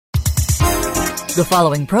The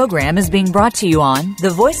following program is being brought to you on the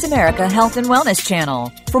Voice America Health and Wellness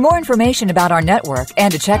Channel. For more information about our network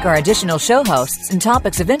and to check our additional show hosts and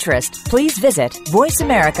topics of interest, please visit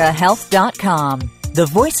voiceamericahealth.com. The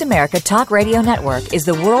Voice America Talk Radio Network is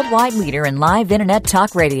the worldwide leader in live Internet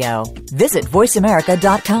talk radio. Visit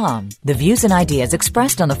voiceamerica.com. The views and ideas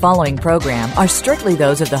expressed on the following program are strictly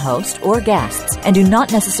those of the host or guests and do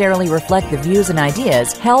not necessarily reflect the views and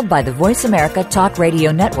ideas held by the Voice America Talk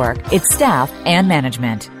Radio Network, its staff, and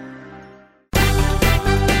management.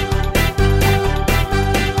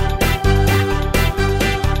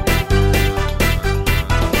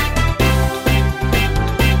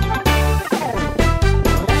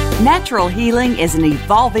 Natural healing is an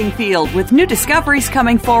evolving field with new discoveries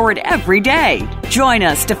coming forward every day. Join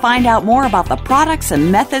us to find out more about the products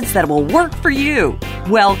and methods that will work for you.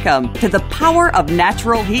 Welcome to The Power of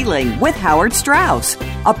Natural Healing with Howard Strauss,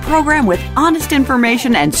 a program with honest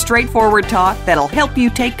information and straightforward talk that'll help you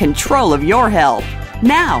take control of your health.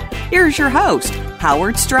 Now, here's your host,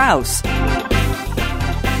 Howard Strauss.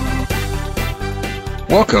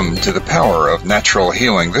 Welcome to The Power of Natural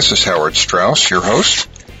Healing. This is Howard Strauss, your host.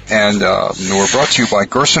 And we're brought to you by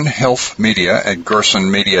Gerson Health Media at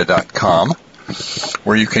gersonmedia.com,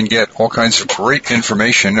 where you can get all kinds of great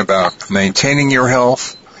information about maintaining your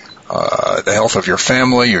health, the health of your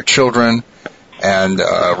family, your children, and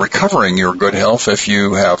recovering your good health if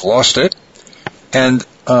you have lost it. And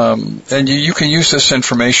you can use this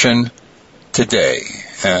information today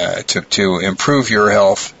to improve your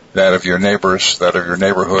health, that of your neighbors, that of your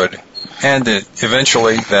neighborhood, and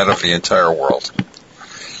eventually that of the entire world.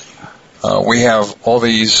 We have all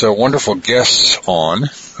these wonderful guests on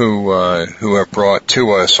who have brought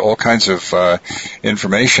to us all kinds of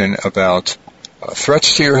information about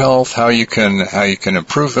threats to your health, how you can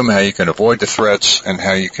improve them, how you can avoid the threats, and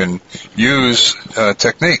how you can use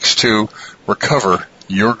techniques to recover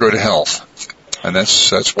your good health. And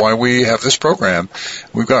that's why we have this program.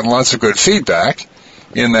 We've gotten lots of good feedback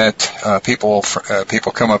in that people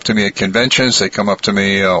come up to me at conventions. They come up to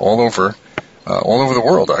me all over the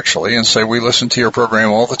world, actually, and say, we listen to your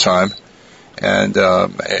program all the time, and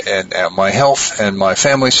my health and my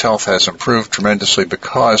family's health has improved tremendously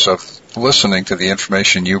because of listening to the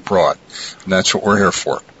information you brought, and that's what we're here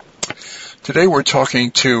for. Today we're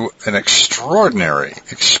talking to an extraordinary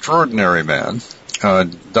man,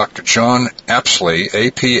 Dr. John Apsley,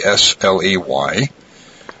 A-P-S-L-E-Y,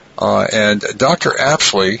 and Dr.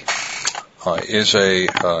 Apsley he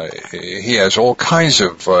has all kinds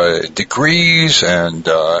of degrees and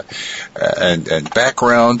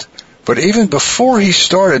background, but even before he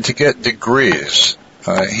started to get degrees,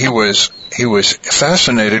 he was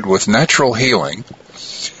fascinated with natural healing,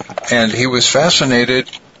 and he was fascinated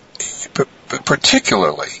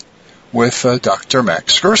particularly with Dr.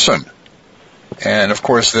 Max Gerson, and of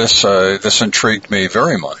course this intrigued me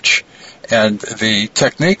very much. And the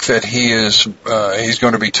technique that he's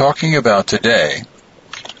going to be talking about today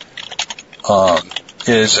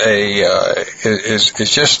is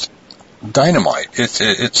just dynamite.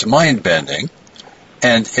 It's mind bending,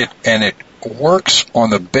 and it works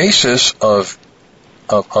on the basis of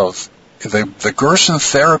the Gerson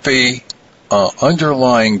Therapy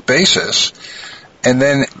underlying basis, and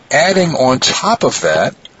then adding on top of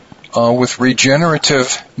that with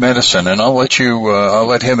regenerative medicine, and I'll let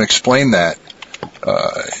him explain that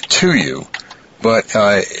to you. But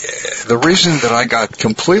the reason that I got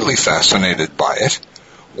completely fascinated by it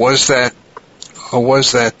was that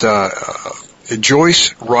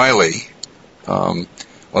Joyce Riley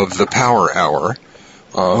of the Power Hour,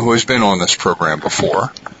 who has been on this program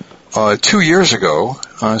before, 2 years ago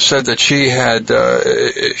said that she had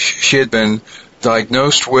been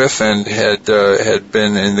diagnosed with and had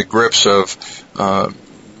been in the grips of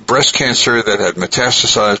breast cancer that had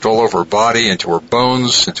metastasized all over her body, into her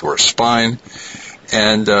bones, into her spine,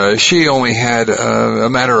 and she only had a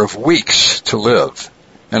matter of weeks to live.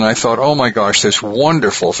 And I thought, oh my gosh, this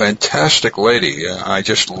wonderful, fantastic lady, I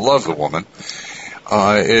just love the woman,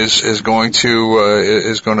 is going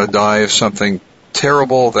to die of something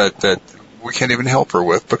terrible that we can't even help her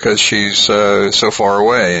with because she's so far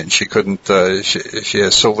away and she couldn't. She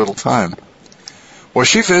has so little time. Well,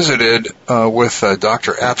 she visited with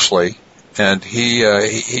Dr. Apsley, and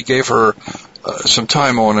he gave her some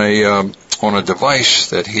time on a device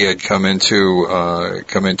that he had come into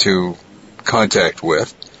contact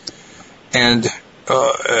with, and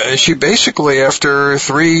she basically, after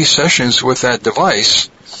 3 sessions with that device,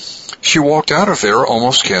 she walked out of there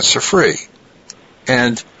almost cancer-free,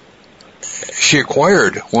 and she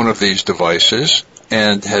acquired one of these devices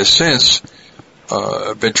and has since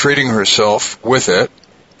been treating herself with it,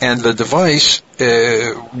 And the device,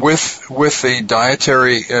 with the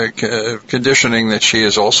dietary conditioning that she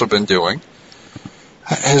has also been doing,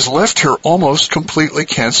 has left her almost completely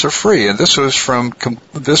cancer-free. And this was from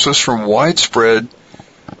widespread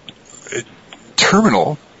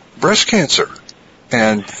terminal breast cancer.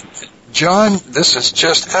 And John, this is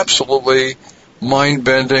just absolutely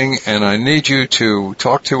mind-bending, and I need you to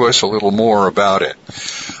talk to us a little more about it.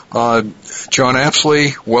 John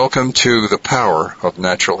Apsley, welcome to the Power of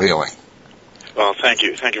Natural Healing. Well, thank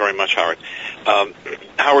you very much, Howard.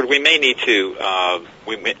 Howard, we may need to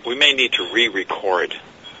re-record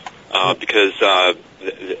because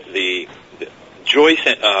the Joyce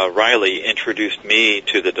Riley introduced me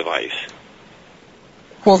to the device.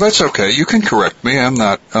 Well, that's okay. You can correct me. I'm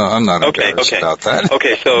not embarrassed about that.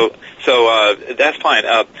 Okay, so that's fine.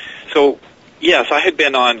 So yes, I had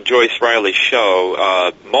been on Joyce Riley's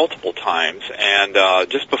show multiple times, and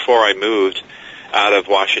just before I moved out of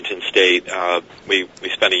Washington State, we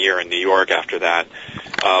spent a year in New York after that.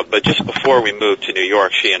 But just before we moved to New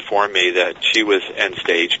York, she informed me that she was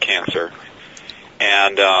end-stage cancer,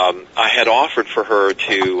 and I had offered for her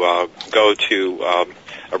to go to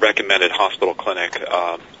a recommended hospital clinic,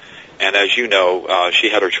 and as you know, she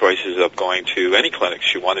had her choices of going to any clinic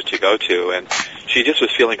she wanted to go to, and she just was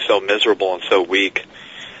feeling so miserable and so weak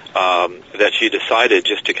that she decided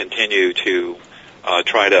just to continue to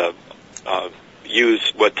try to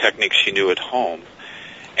use what techniques she knew at home.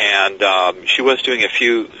 And she was doing a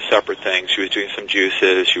few separate things. She was doing some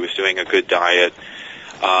juices. She was doing a good diet,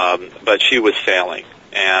 but she was failing.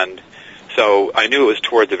 And so I knew it was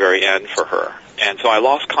toward the very end for her. And so I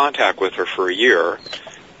lost contact with her for a year.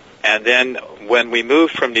 And then when we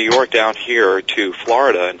moved from New York down here to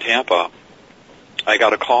Florida and Tampa, I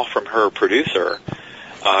got a call from her producer,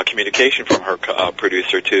 communication from her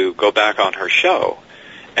producer to go back on her show.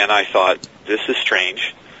 And I thought, this is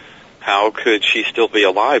strange. How could she still be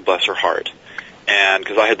alive, bless her heart? And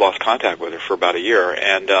because I had lost contact with her for about a year.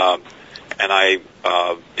 And I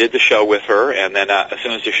did the show with her, and then as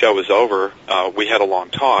soon as the show was over, we had a long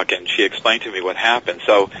talk, and she explained to me what happened.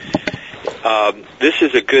 So this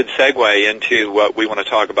is a good segue into what we want to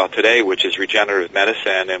talk about today, which is regenerative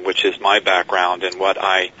medicine, and which is my background and what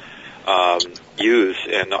I use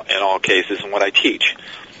in all cases and what I teach.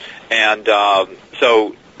 And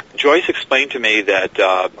so Joyce explained to me that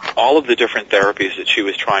all of the different therapies that she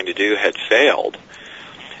was trying to do had failed,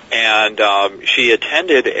 and she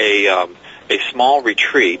attended a small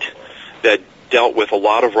retreat that dealt with a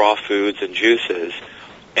lot of raw foods and juices.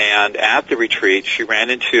 And at the retreat, she ran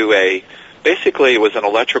into basically it was an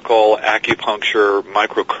electrical acupuncture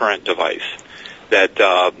microcurrent device that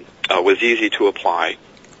was easy to apply.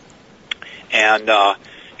 And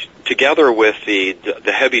together with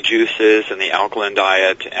the heavy juices and the alkaline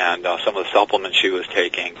diet and some of the supplements she was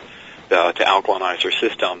taking to alkalinize her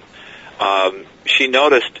system, she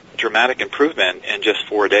noticed dramatic improvement in just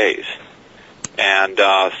 4 days. And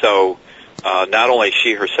so not only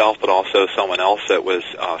she herself, but also someone else that was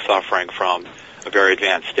suffering from a very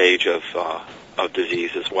advanced stage of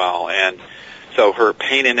disease as well. And so her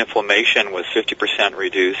pain and inflammation was 50%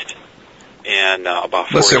 reduced in about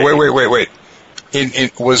 4 days. Wait.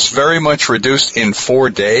 It was very much reduced in 4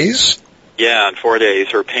 days? Yeah, in 4 days.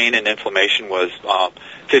 Her pain and inflammation was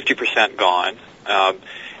 50% gone. And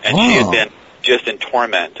she had been just in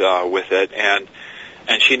torment with it. And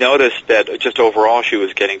she noticed that just overall she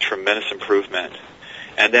was getting tremendous improvement.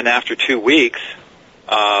 And then after 2 weeks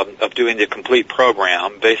of doing the complete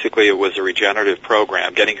program, basically it was a regenerative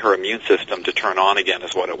program, getting her immune system to turn on again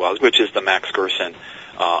is what it was, which is the Max Gerson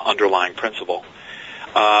underlying principle.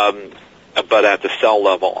 But at the cell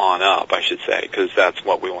level on up, I should say, because that's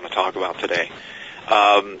what we want to talk about today.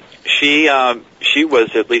 She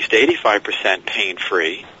was at least 85%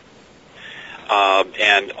 pain-free.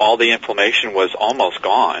 And all the inflammation was almost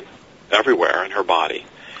gone everywhere in her body.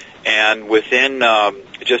 And within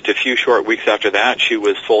just a few short weeks after that, she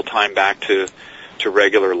was full-time back to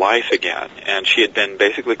regular life again. And she had been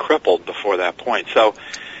basically crippled before that point. So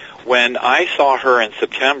when I saw her in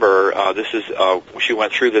September, she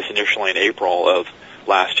went through this initially in April of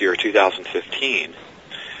last year, 2015.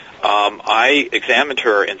 I examined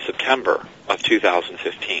her in September of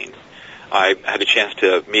 2015. I had a chance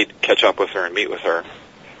to catch up with her and meet with her.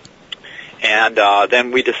 And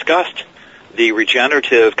then we discussed the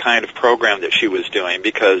regenerative kind of program that she was doing,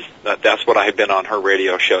 because that's what I had been on her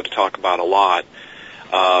radio show to talk about a lot.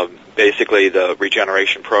 Basically, the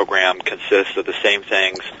regeneration program consists of the same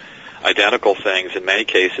things, identical things in many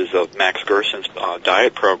cases, of Max Gerson's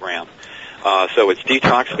diet program. So it's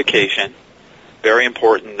detoxification. Very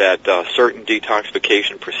important that certain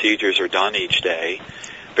detoxification procedures are done each day.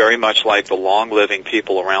 very much like the long-living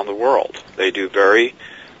people around the world. They do very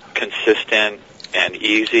consistent and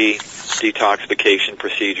easy detoxification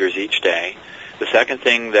procedures each day. The second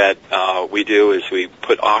thing that we do is we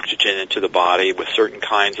put oxygen into the body with certain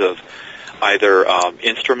kinds of either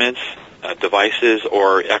instruments, devices,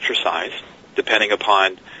 or exercise, depending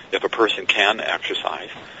upon if a person can exercise.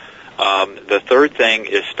 The third thing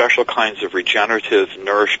is special kinds of regenerative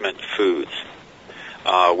nourishment foods,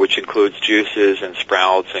 which includes juices and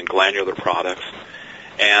sprouts and glandular products.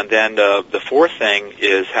 And then the fourth thing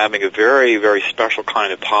is having a very, very special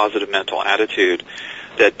kind of positive mental attitude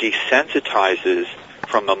that desensitizes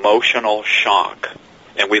from emotional shock.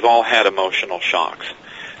 And we've all had emotional shocks.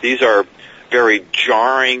 These are very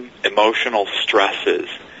jarring emotional stresses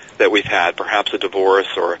that we've had, perhaps a divorce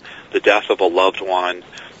or the death of a loved one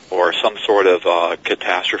or some sort of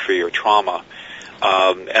catastrophe or trauma.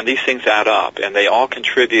 And these things add up, and they all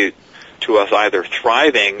contribute to us either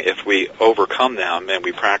thriving if we overcome them and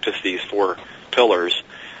we practice these four pillars,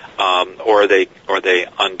 or they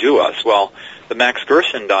undo us. Well, the Max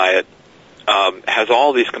Gerson diet has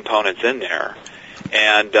all these components in there,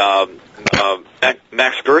 and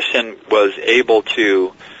Max Gerson was able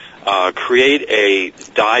to create a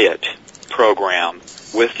diet program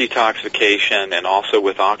with detoxification and also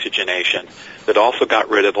with oxygenation that also got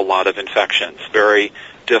rid of a lot of infections, very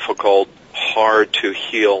difficult, hard to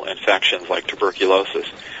heal infections like tuberculosis.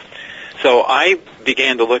 So I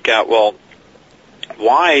began to look at, well,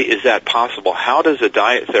 why is that possible? How does a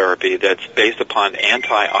diet therapy that's based upon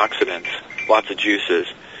antioxidants, lots of juices,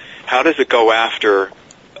 how does it go after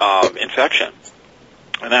infection?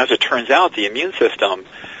 And as it turns out, the immune system,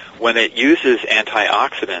 when it uses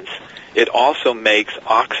antioxidants, it also makes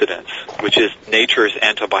oxidants, which is nature's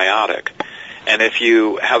antibiotic. And if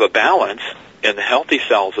you have a balance in the healthy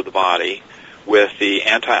cells of the body with the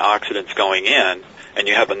antioxidants going in, and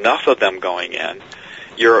you have enough of them going in,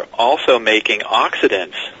 you're also making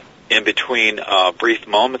oxidants in between brief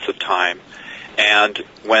moments of time. And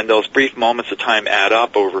when those brief moments of time add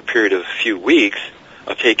up over a period of a few weeks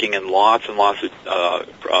of taking in lots and lots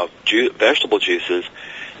of vegetable juices,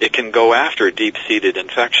 it can go after deep-seated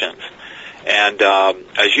infections. And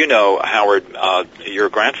as you know, Howard, your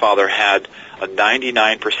grandfather had a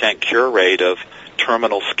 99% cure rate of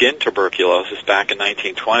terminal skin tuberculosis back in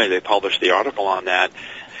 1920. They published the article on that.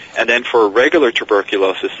 And then for regular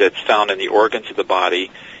tuberculosis that's found in the organs of the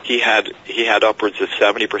body, he had upwards of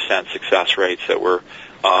 70% success rates that were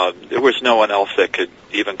there was no one else that could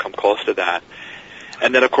even come close to that.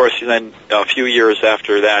 And then, of course, then a few years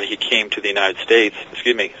after that, he came to the United States,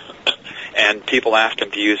 and people asked him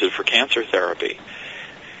to use it for cancer therapy.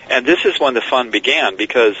 And this is when the fun began,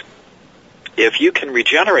 because if you can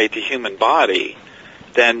regenerate the human body,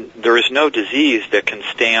 then there is no disease that can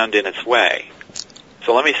stand in its way.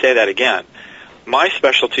 So let me say that again. My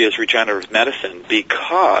specialty is regenerative medicine,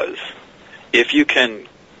 because if you can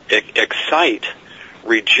excite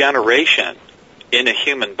regeneration in a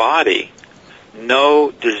human body,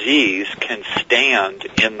 no disease can stand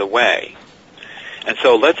in the way. And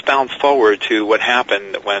so let's bounce forward to what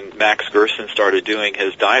happened when Max Gerson started doing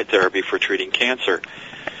his diet therapy for treating cancer.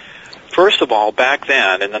 First of all, back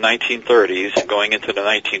then in the 1930s and going into the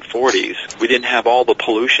 1940s, we didn't have all the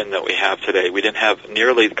pollution that we have today. We didn't have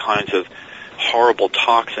nearly the kinds of horrible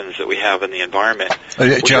toxins that we have in the environment.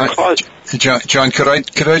 John, could I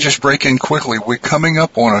just break in quickly? We're coming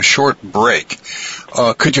up on a short break.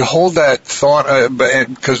 Could you hold that thought?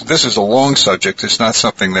 Because this is a long subject. It's not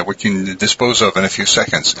something that we can dispose of in a few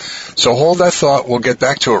seconds. So hold that thought. We'll get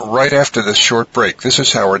back to it right after this short break. This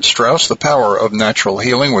is Howard Strauss, The Power of Natural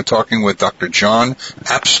Healing. We're talking with Dr. John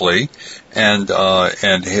Apsley and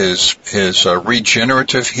his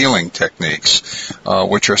regenerative healing techniques,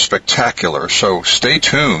 which are spectacular. So stay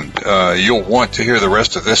tuned. You'll want to hear the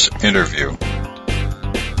rest of this interview.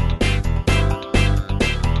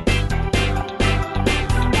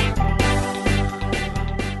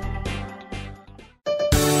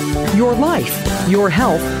 Your life, your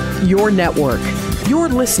health, your network. You're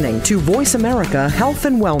listening to Voice America Health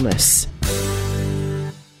and Wellness.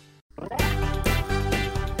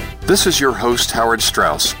 This is your host, Howard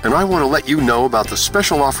Strauss, and I want to let you know about the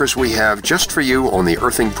special offers we have just for you on the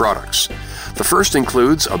earthing products. The first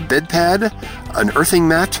includes a bed pad, an earthing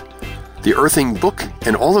mat, the earthing book,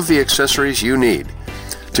 and all of the accessories you need.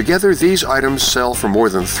 Together, these items sell for more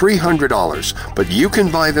than $300, but you can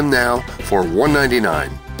buy them now for $199.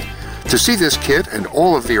 To see this kit and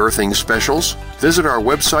all of the earthing specials, visit our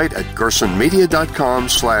website at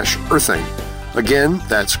gersonmedia.com/earthing. Again,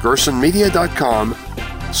 that's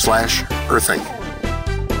gersonmedia.com/earthing.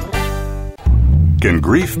 Can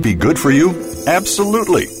grief be good for you?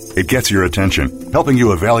 Absolutely. It gets your attention, helping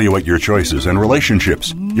you evaluate your choices and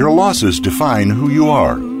relationships. Your losses define who you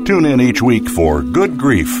are. Tune in each week for Good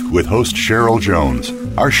Grief with host Cheryl Jones.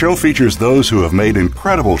 Our show features those who have made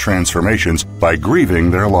incredible transformations by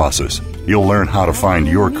grieving their losses. You'll learn how to find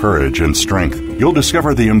your courage and strength. You'll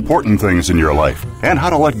discover the important things in your life and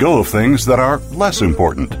how to let go of things that are less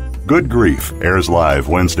important. Good Grief airs live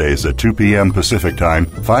Wednesdays at 2 p.m. Pacific Time,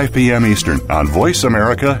 5 p.m. Eastern on Voice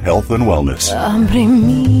America Health and Wellness.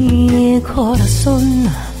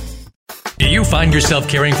 Do you find yourself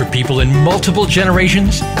caring for people in multiple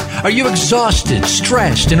generations? Are you exhausted,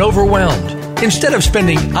 stressed, and overwhelmed? Instead of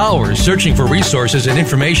spending hours searching for resources and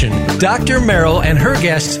information, Dr. Merrill and her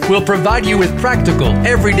guests will provide you with practical,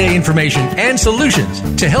 everyday information and solutions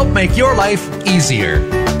to help make your life easier.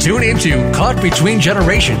 Tune into Caught Between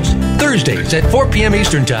Generations, Thursdays at 4 p.m.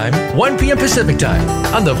 Eastern Time, 1 p.m. Pacific Time,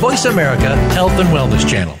 on the Voice America Health and Wellness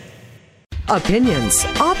Channel. Opinions,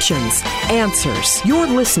 options, answers. You're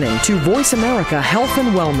listening to Voice America Health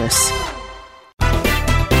and Wellness.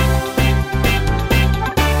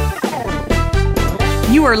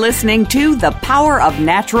 You are listening to The Power of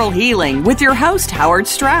Natural Healing with your host, Howard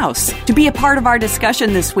Strauss. To be a part of our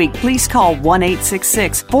discussion this week, please call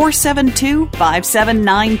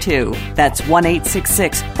 1-866-472-5792. That's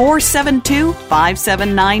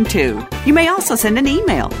 1-866-472-5792. You may also send an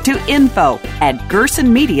email to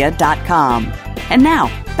info@gersonmedia.com. And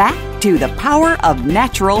now, back to The Power of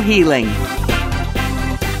Natural Healing.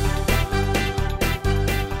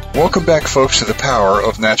 Welcome back, folks, to the Power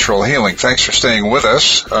of Natural Healing. Thanks for staying with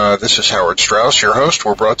us. This is Howard Strauss, your host.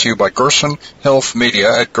 We're brought to you by Gerson Health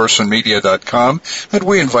Media at gersonmedia.com. And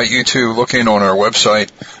we invite you to look in on our website,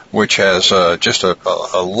 which has just a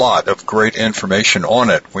lot of great information on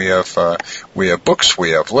it. We have books, we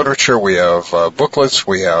have literature, we have booklets,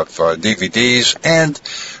 we have DVDs, and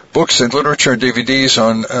books and literature and DVDs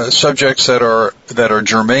on subjects that are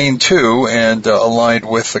germane to and aligned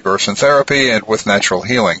with the Gerson Therapy and with natural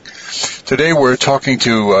healing. Today we're talking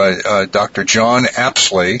to Dr. John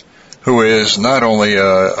Apsley, who is not only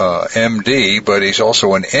a MD, but he's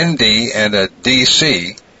also an ND and a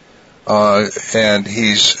DC. And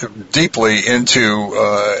he's deeply into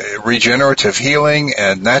regenerative healing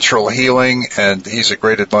and natural healing, and he's a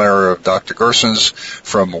great admirer of Dr. Gerson's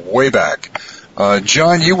from way back.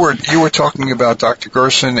 John, you were talking about Dr.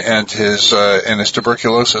 Gerson and his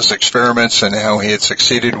tuberculosis experiments and how he had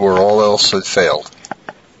succeeded where all else had failed.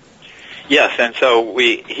 Yes, and so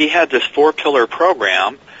he had this 4-pillar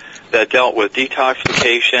program that dealt with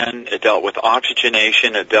detoxification, it dealt with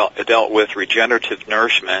oxygenation, it dealt with regenerative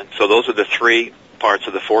nourishment. So those are the 3 parts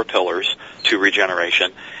of the 4 pillars to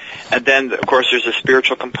regeneration. And then, of course, there's a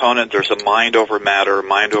spiritual component. There's a mind over matter,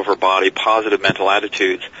 mind over body, positive mental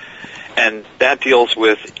attitudes. And that deals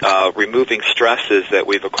with removing stresses that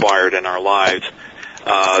we've acquired in our lives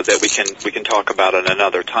that we can talk about at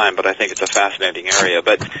another time, but I think it's a fascinating area.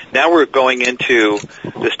 But now we're going into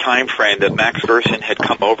this time frame that Max Gerson had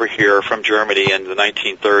come over here from Germany in the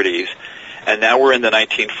 1930s, and now we're in the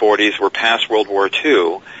 1940s. We're past World War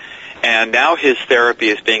II, and now his therapy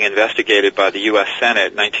is being investigated by the U.S.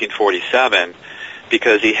 Senate in 1947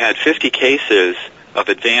 because he had 50 cases of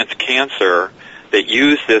advanced cancer that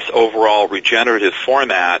used this overall regenerative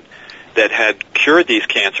format that had cured these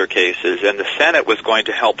cancer cases, and the Senate was going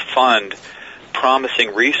to help fund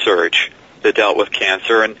promising research that dealt with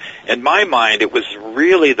cancer. And in my mind, it was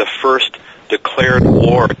really the first declared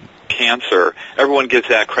war on cancer. Everyone gives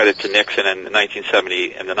that credit to Nixon in the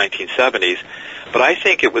 1970s, but I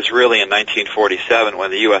think it was really in 1947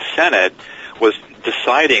 when the U.S. Senate was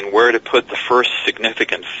deciding where to put the first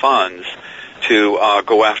significant funds to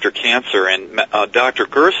go after cancer. And Dr.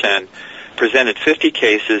 Gerson presented 50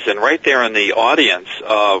 cases, and right there in the audience,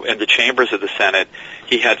 in the chambers of the Senate,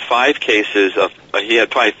 he had 5 cases of he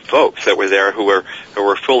had 5 folks that were there who were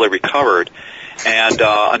fully recovered. And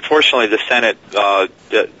unfortunately, the Senate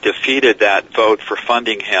defeated that vote for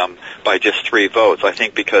funding him by just 3 votes. I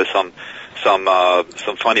think because some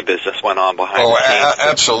funny business went on behind the scenes.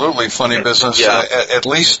 Absolutely funny business. Yeah. At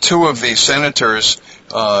least 2 of the senators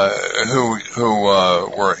who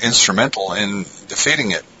were instrumental in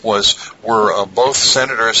defeating it were both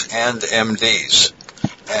senators and MDs,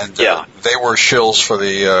 and they were shills for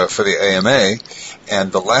the AMA.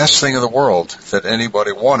 And the last thing in the world that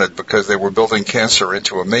anybody wanted, because they were building cancer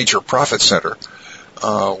into a major profit center,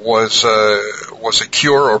 was a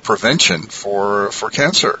cure or prevention for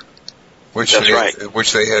cancer. which That's right.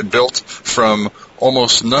 which they had built from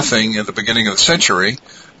almost nothing at the beginning of the century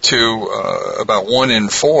to about 1 in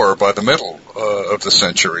 4 by the middle of the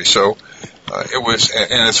century. So it was,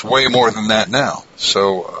 and it's way more than that now.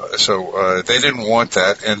 So they didn't want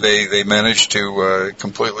that, and they managed to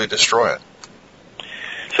completely destroy it.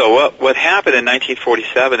 So what happened in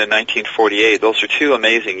 1947 and 1948? Those are two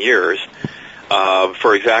amazing years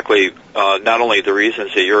for exactly not only the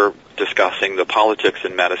reasons that you're discussing, the politics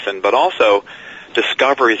in medicine, but also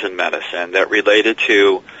discoveries in medicine that related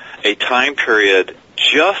to a time period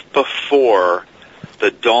just before the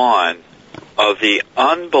dawn of the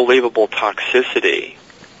unbelievable toxicity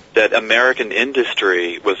that American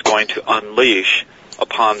industry was going to unleash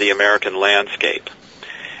upon the American landscape.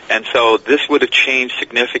 And so this would have changed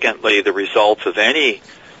significantly the results of any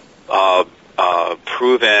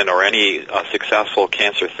proven or any successful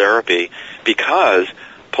cancer therapy, because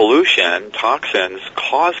pollution, toxins,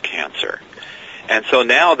 cause cancer. And so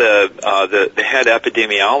now the head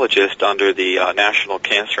epidemiologist under the National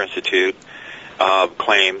Cancer Institute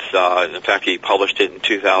claims, in fact he published it in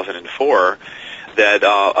 2004, that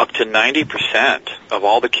up to 90% of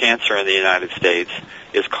all the cancer in the United States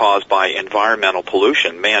is caused by environmental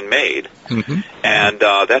pollution, man-made. Mm-hmm. And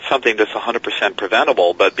that's something that's 100%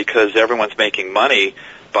 preventable, but because everyone's making money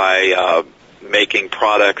by making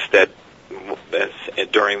products that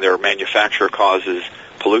during their manufacture causes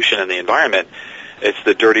pollution in the environment, it's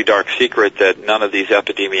the dirty, dark secret that none of these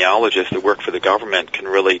epidemiologists that work for the government can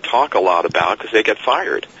really talk a lot about because they get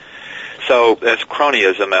fired. So that's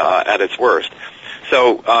cronyism at its worst.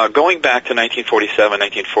 So going back to 1947,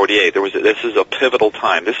 1948, this is a pivotal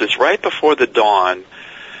time. This is right before the dawn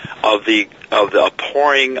of the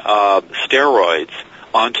pouring steroids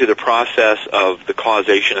onto the process of the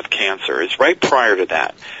causation of cancer. It's right prior to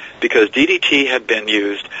that, because DDT had been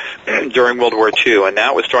used during World War II, and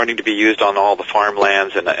now it was starting to be used on all the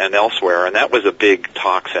farmlands and elsewhere, and that was a big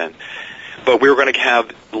toxin. But we were going to have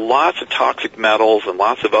lots of toxic metals and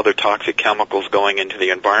lots of other toxic chemicals going into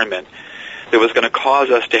the environment that was going to cause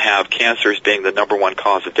us to have cancers being the number one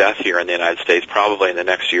cause of death here in the United States, probably in the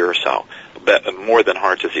next year or so, more than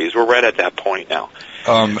heart disease. We're right at that point now.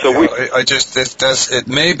 It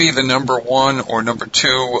may be the number one or number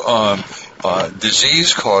two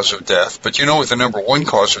disease cause of death, but you know what the number one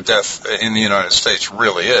cause of death in the United States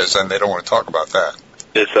really is, and they don't want to talk about that.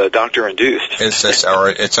 It's doctor-induced.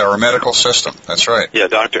 It's our medical system. That's right. Yeah,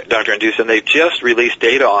 doctor-induced, and they've just released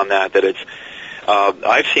data on that. That it's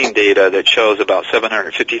I've seen data that shows about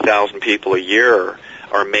 750,000 people a year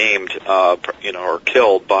are maimed, or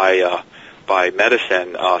killed by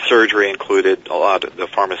medicine, surgery included, a lot of the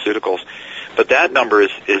pharmaceuticals. But that number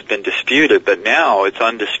has been disputed, but now it's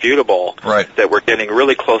undisputable that we're getting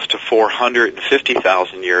really close to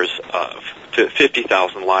 450,000 to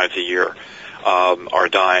 50,000 lives a year are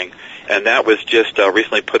dying. And that was just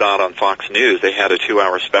recently put out on Fox News. They had a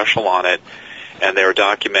 2-hour special on it, and they were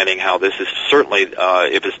documenting how this is certainly,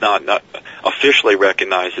 if it's not officially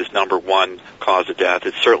recognized as number one cause of death,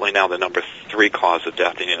 it's certainly now the number 3 cause of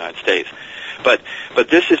death in the United States. But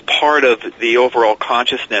this is part of the overall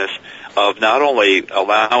consciousness of not only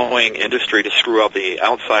allowing industry to screw up the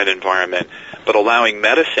outside environment, but allowing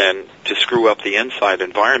medicine to screw up the inside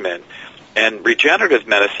environment. And regenerative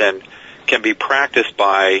medicine can be practiced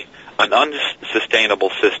by an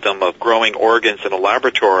unsustainable system of growing organs in a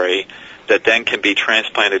laboratory that then can be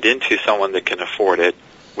transplanted into someone that can afford it,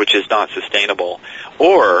 which is not sustainable.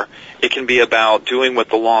 Or it can be about doing what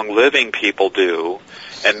the long-living people do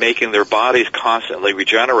and making their bodies constantly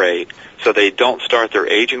regenerate so they don't start their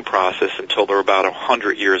aging process until they're about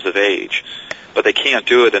 100 years of age. But they can't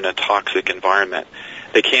do it in a toxic environment.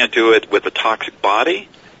 They can't do it with a toxic body,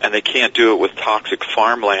 and they can't do it with toxic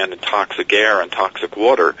farmland and toxic air and toxic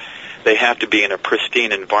water. They have to be in a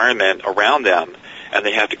pristine environment around them, and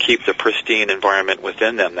they have to keep the pristine environment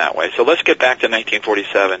within them that way. So let's get back to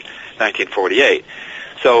 1947, 1948.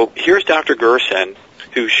 So here's Dr. Gerson,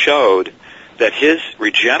 who showed that his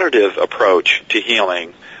regenerative approach to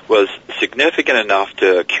healing was significant enough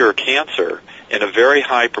to cure cancer in a very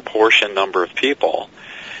high proportion number of people.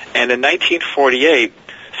 And in 1948,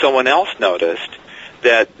 someone else noticed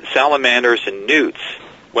that salamanders and newts,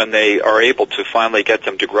 when they are able to finally get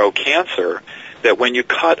them to grow cancer, that when you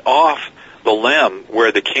cut off the limb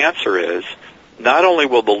where the cancer is, not only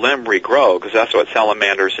will the limb regrow, because that's what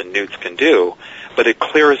salamanders and newts can do, but it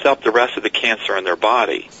clears up the rest of the cancer in their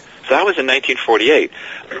body. So that was in 1948.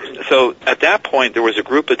 So at that point, there was a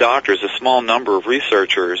group of doctors, a small number of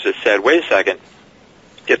researchers that said, wait a second,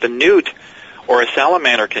 if a newt Or a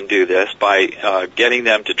salamander can do this by getting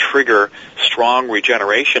them to trigger strong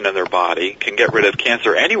regeneration in their body, can get rid of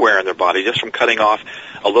cancer anywhere in their body just from cutting off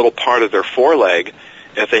a little part of their foreleg.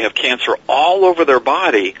 If they have cancer all over their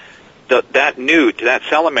body, that newt, that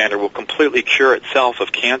salamander, will completely cure itself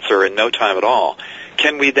of cancer in no time at all.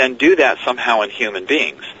 Can we then do that somehow in human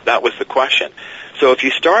beings? That was the question. So if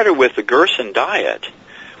you started with the Gerson diet,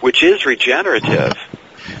 which is regenerative,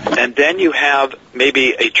 and then you have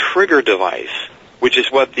maybe a trigger device, which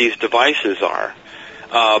is what these devices are,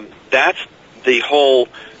 that's the whole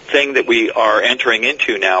thing that we are entering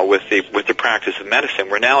into now with the practice of medicine.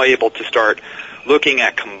 We're now able to start looking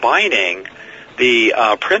at combining the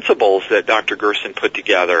principles that Dr. Gerson put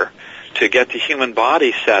together to get the human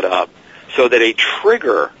body set up so that a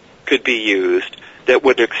trigger could be used that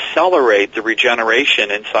would accelerate the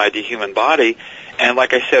regeneration inside the human body. And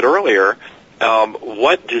like I said earlier,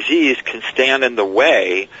 what disease can stand in the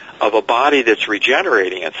way of a body that's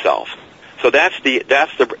regenerating itself? So that's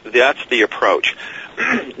the approach.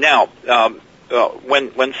 Now,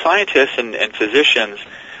 when scientists and physicians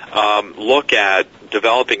look at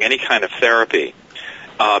developing any kind of therapy,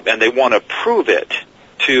 and they want to prove it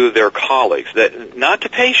to their colleagues, that not to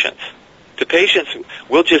patients. To patients,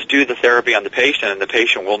 we'll just do the therapy on the patient, and the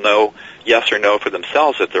patient will know yes or no for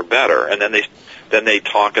themselves that they're better. And then they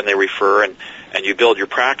talk and they refer, and you build your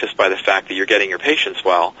practice by the fact that you're getting your patients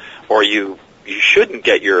well, or you shouldn't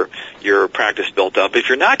get your practice built up if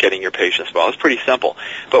you're not getting your patients well. It's pretty simple.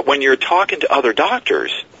 But when you're talking to other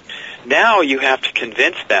doctors, now you have to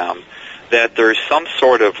convince them that there's some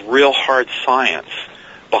sort of real hard science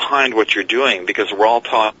behind what you're doing, because we're all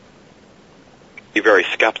taught to be very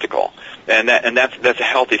skeptical. And that's a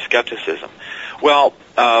healthy skepticism. Well,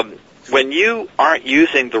 when you aren't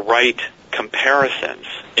using the right comparisons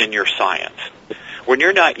in your science, when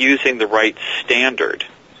you're not using the right standard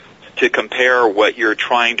to compare what you're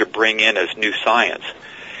trying to bring in as new science,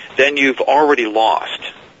 then you've already lost.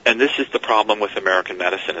 And this is the problem with American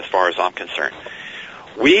medicine as far as I'm concerned.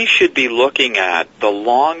 We should be looking at the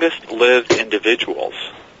longest-lived individuals.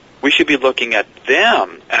 We should be looking at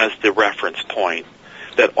them as the reference point,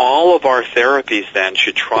 that all of our therapies then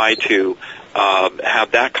should try to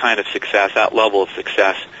have that kind of success, that level of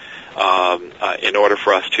success, in order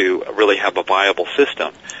for us to really have a viable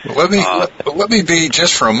system. Let me be,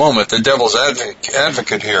 just for a moment, the devil's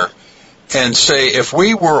advocate here, and say if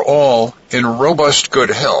we were all in robust good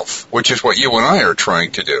health, which is what you and I are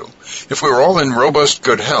trying to do, if we were all in robust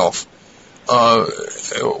good health,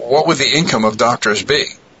 what would the income of doctors be?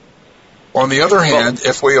 On the other hand,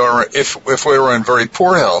 if we are in very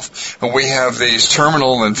poor health and we have these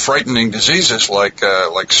terminal and frightening diseases like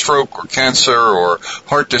stroke or cancer or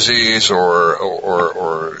heart disease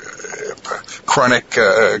or chronic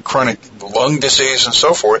lung disease and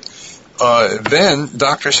so forth, then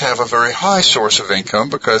doctors have a very high source of income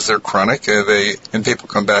because they're chronic and people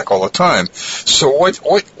come back all the time. So what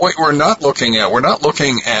we're not looking at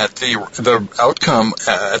the outcome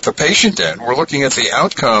at the patient end. We're looking at the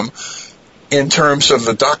outcome in terms of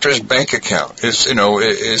the doctor's bank account. That's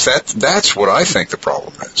what I think the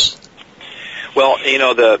problem is. Well,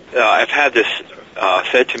 I've had this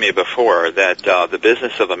said to me before, that the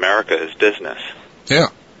business of America is business. Yeah.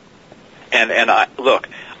 And I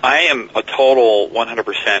am a total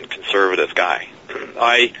 100% conservative guy.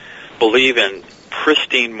 I believe in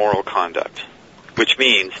pristine moral conduct, which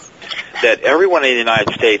means that everyone in the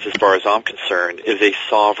United States, as far as I'm concerned, is a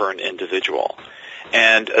sovereign individual.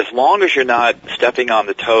 And as long as you're not stepping on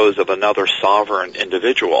the toes of another sovereign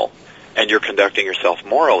individual and you're conducting yourself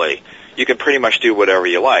morally, you can pretty much do whatever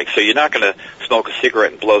you like. So you're not going to smoke a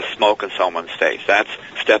cigarette and blow smoke in someone's face. That's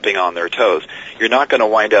stepping on their toes. You're not going to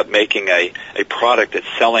wind up making a product that's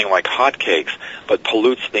selling like hotcakes but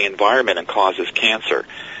pollutes the environment and causes cancer.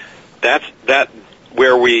 That's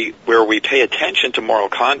where we pay attention to moral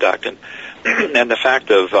conduct and the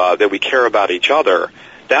fact of that we care about each other.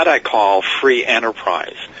 That I call free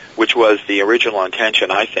enterprise, which was the original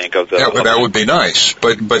intention, I think, of the... Yeah, but that would be nice,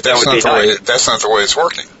 but that's not the way it's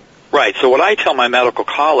working. Right, so what I tell my medical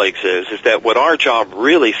colleagues is that what our job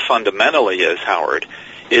really fundamentally is, Howard,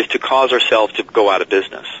 is to cause ourselves to go out of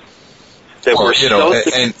business. That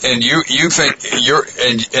and you think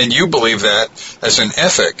and you believe that as an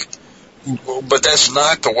ethic, but that's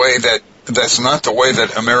not the way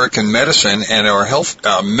that American medicine and our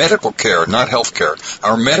medical care, not health care,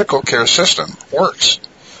 our medical care system works.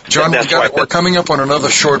 John, we're coming up on another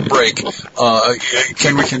short break.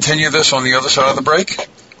 Can we continue this on the other side of the break?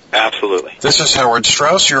 Absolutely. This is Howard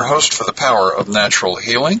Strauss, your host for The Power of Natural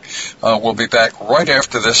Healing. We'll be back right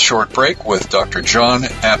after this short break with Dr. John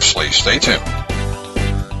Apsley. Stay tuned.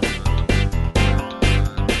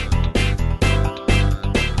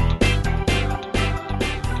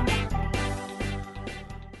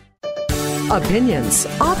 Opinions,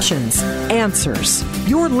 options, answers.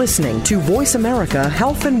 You're listening to Voice America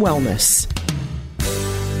Health and Wellness.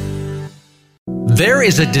 There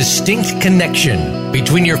is a distinct connection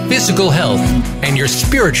between your physical health and your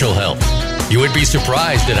spiritual health. You would be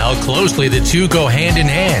surprised at how closely the two go hand in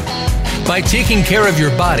hand. By taking care of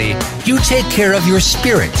your body, you take care of your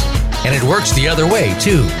spirit. And it works the other way,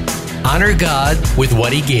 too. Honor God with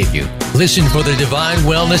what He gave you. Listen for the Divine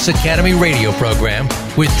Wellness Academy radio program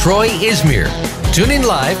with Troy Ismir. Tune in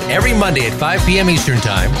live every Monday at 5 p.m. Eastern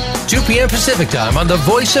Time, 2 p.m. Pacific Time on the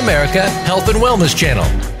Voice America Health and Wellness channel.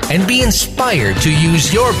 And be inspired to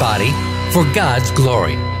use your body for God's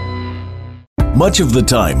glory. Much of the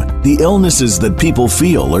time, the illnesses that people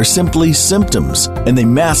feel are simply symptoms, and they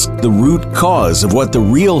mask the root cause of what the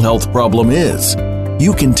real health problem is.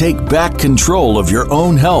 You can take back control of your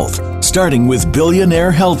own health, starting with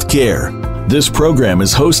Billionaire Healthcare. This program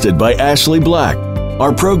is hosted by Ashley Black.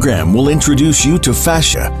 Our program will introduce you to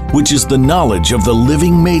fascia, which is the knowledge of the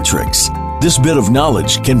living matrix. This bit of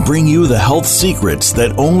knowledge can bring you the health secrets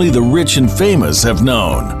that only the rich and famous have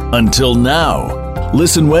known. Until now.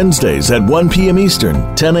 Listen Wednesdays at 1 p.m.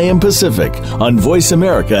 Eastern, 10 a.m. Pacific on Voice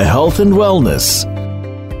America Health and Wellness.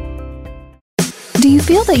 Do you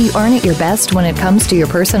feel that you aren't at your best when it comes to your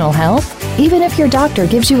personal health? Even if your doctor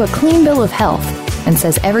gives you a clean bill of health and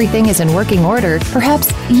says everything is in working order,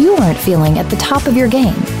 perhaps you aren't feeling at the top of your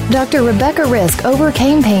game. Dr. Rebecca Risk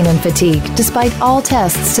overcame pain and fatigue despite all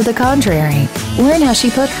tests to the contrary. Learn how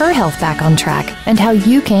she put her health back on track and how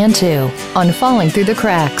you can too on Falling Through the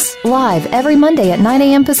Cracks, live every Monday at 9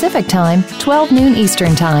 a.m. Pacific Time, 12 noon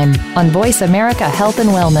Eastern Time on Voice America Health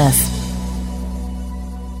and Wellness.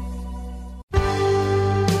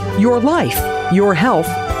 Your life, your health,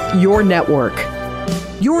 your network.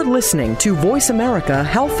 You're listening to Voice America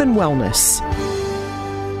Health and Wellness.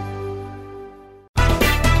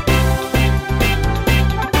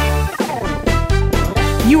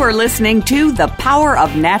 You are listening to The Power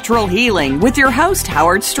of Natural Healing with your host,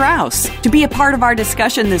 Howard Strauss. To be a part of our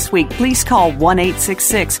discussion this week, please call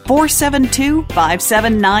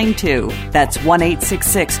 1-866-472-5792. That's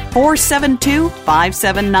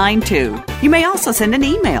 1-866-472-5792. You may also send an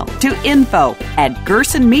email to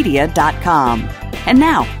info@gersonmedia.com. And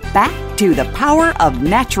now, back to The Power of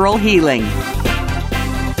Natural Healing.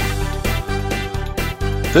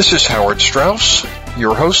 This is Howard Strauss,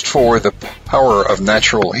 your host for The Power of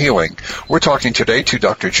Natural Healing. We're talking today to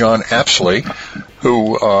Dr. John Apsley,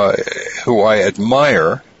 who I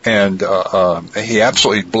admire, and he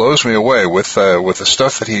absolutely blows me away with the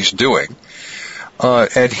stuff that he's doing.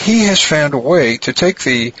 And he has found a way to take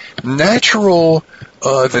the natural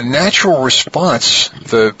response,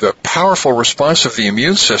 the powerful response of the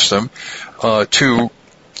immune system to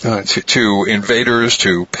invaders,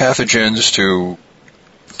 to pathogens, to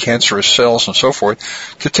cancerous cells and so forth,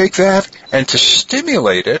 to take that and to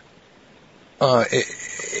stimulate it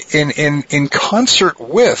in concert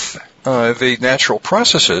with the natural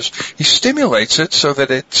processes. He stimulates it so that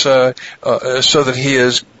he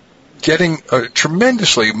is getting a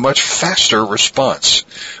tremendously much faster response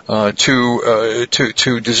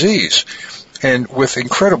to disease, and with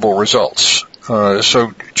incredible results.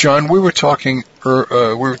 So, John, we were talking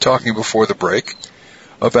before the break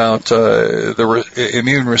about the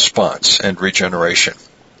immune response and regeneration.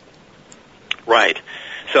 Right.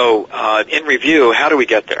 So, in review, how do we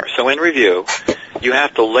get there? So, in review, you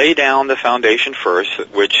have to lay down the foundation first,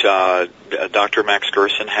 which Dr. Max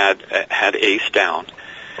Gerson had aced down.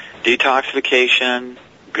 Detoxification,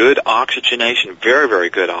 good oxygenation, very,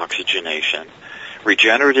 very good oxygenation,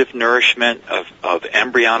 regenerative nourishment of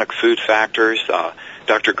embryonic food factors.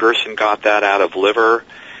 Dr. Gerson got that out of liver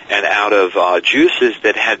and out of juices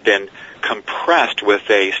that had been compressed with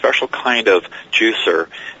a special kind of juicer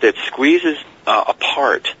that squeezes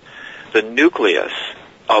apart the nucleus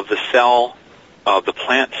of the cell, of the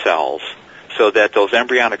plant cells, so that those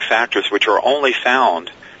embryonic factors, which are only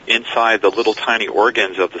found inside the little tiny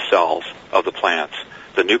organs of the cells of the plants,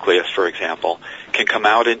 the nucleus, for example, can come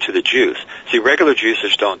out into the juice. See, regular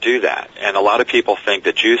juicers don't do that, and a lot of people think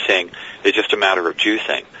that juicing is just a matter of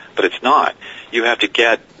juicing, but it's not. You have to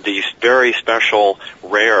get these very special,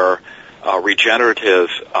 rare, regenerative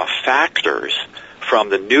factors from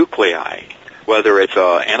the nuclei, whether it's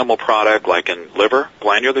an animal product like in liver,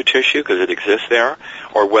 glandular tissue, because it exists there,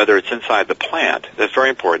 or whether it's inside the plant. That's very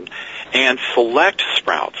important. And select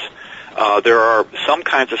sprouts. There are some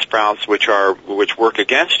kinds of sprouts which work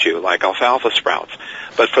against you, like alfalfa sprouts.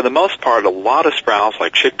 But for the most part, a lot of sprouts,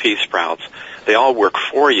 like chickpea sprouts, they all work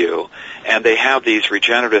for you, and they have these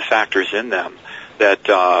regenerative factors in them that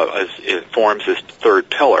it forms this third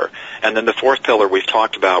pillar. And then the fourth pillar we've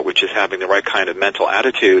talked about, which is having the right kind of mental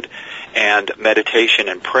attitude and meditation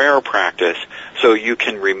and prayer practice so you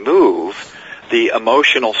can remove the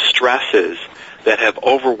emotional stresses that have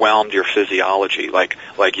overwhelmed your physiology, like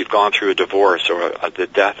you've gone through a divorce or the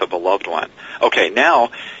death of a loved one. Okay, now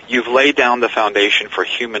you've laid down the foundation for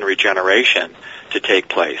human regeneration to take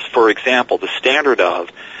place. For example, the standard of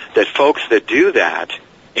that folks that do that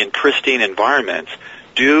in pristine environments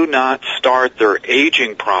do not start their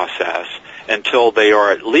aging process until they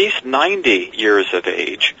are at least 90 years of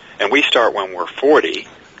age, and we start when we're 40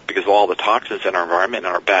 because of all the toxins in our environment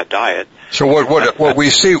and our bad diet. So what we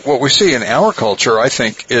see in our culture, I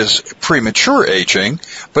think, is premature aging.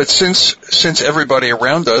 But since everybody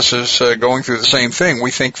around us is going through the same thing,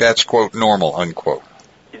 we think that's, quote, normal, unquote.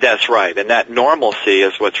 That's right, and that normalcy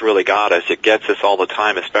is what's really got us. It gets us all the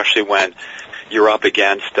time, especially when you're up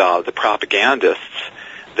against the propagandists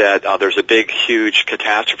that there's a big, huge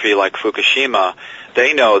catastrophe like Fukushima.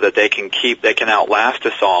 They know that they can outlast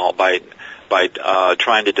us all by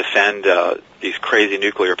trying to defend these crazy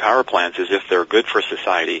nuclear power plants as if they're good for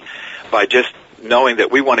society. By just knowing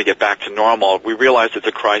that we want to get back to normal, we realize it's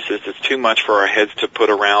a crisis. It's too much for our heads to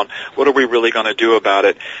put around. What are we really going to do about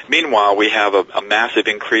it? Meanwhile, we have a massive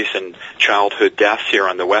increase in childhood deaths here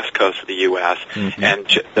on the west coast of the U.S., and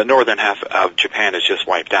the northern half of Japan is just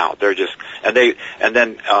wiped out. They're just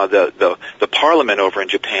the parliament over in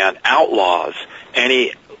Japan outlaws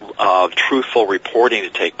any truthful reporting to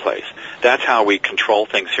take place. That's how we control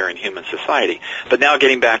things here in human society. But now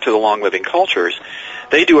getting back to the long-living cultures,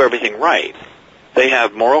 they do everything right. They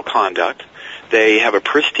have moral conduct. They have a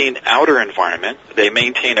pristine outer environment. They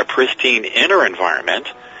maintain a pristine inner environment.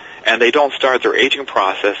 And they don't start their aging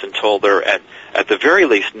process until they're at the very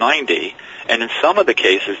least 90. And in some of the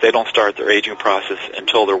cases, they don't start their aging process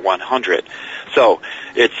until they're 100. So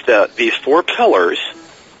it's these four pillars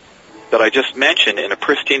that I just mentioned in a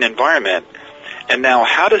pristine environment. And now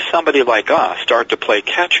how does somebody like us start to play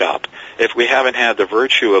catch-up if we haven't had the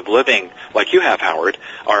virtue of living, like you have, Howard,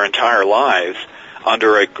 our entire lives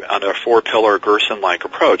under a four-pillar Gerson-like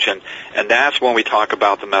approach? And that's when we talk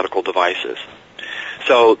about the medical devices.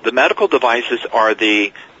 So the medical devices are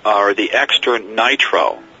the extra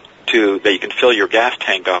nitro that you can fill your gas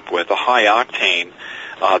tank up with, a high octane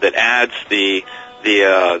that adds the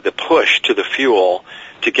push to the fuel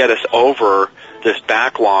to get us over this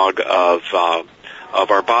backlog of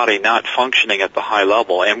our body not functioning at the high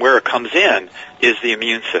level. And where it comes in is the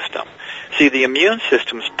immune system. See, the immune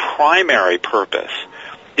system's primary purpose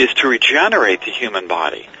is to regenerate the human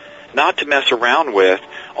body, not to mess around with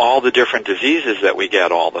all the different diseases that we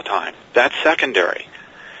get all the time. That's secondary.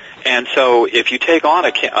 And so if you take on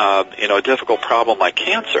a difficult problem like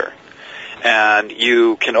cancer, and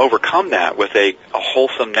you can overcome that with a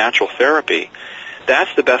wholesome natural therapy,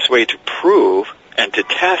 that's the best way to prove and to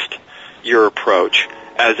test your approach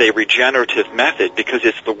as a regenerative method, because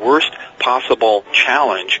it's the worst possible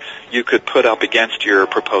challenge you could put up against your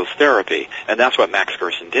proposed therapy. And that's what Max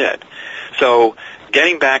Gerson did. So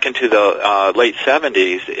getting back into the late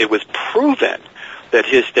 70s, it was proven that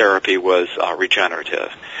his therapy was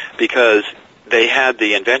regenerative, because they had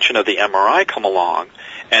the invention of the MRI come along,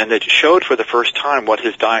 and it showed for the first time what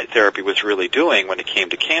his diet therapy was really doing when it came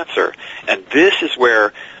to cancer. And this is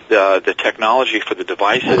where the technology for the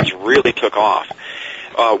devices really took off.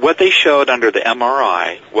 What they showed under the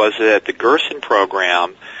MRI was that the Gerson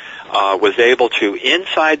program was able to,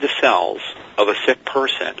 inside the cells of a sick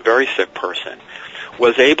person, very sick person,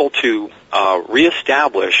 was able to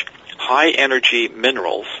reestablish high-energy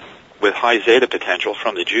minerals with high zeta potential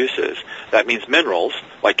from the juices. That means minerals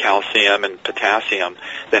like calcium and potassium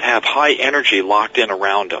that have high energy locked in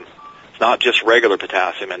around them. It's not just regular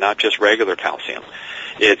potassium and not just regular calcium.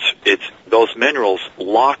 It's those minerals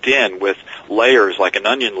locked in with layers like an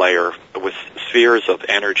onion layer with spheres of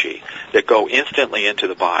energy that go instantly into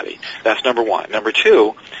the body. That's number one. Number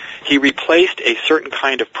two, he replaced a certain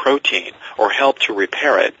kind of protein, or helped to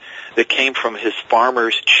repair it, that came from his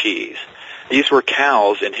farmer's cheese. These were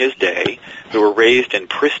cows in his day who were raised in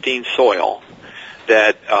pristine soil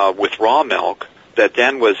that with raw milk that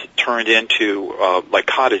then was turned into like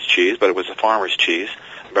cottage cheese, but it was a farmer's cheese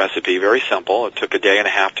recipe, very simple. It took a day and a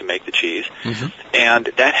half to make the cheese. And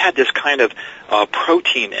that had this kind of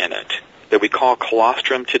protein in it that we call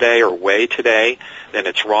colostrum today, or whey today, in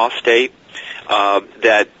its raw state,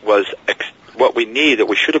 that was what we need, that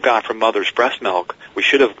we should have got from mother's breast milk. We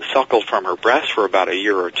should have suckled from her breast for about a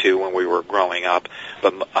year or two when we were growing up,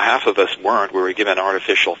 but half of us weren't. We were given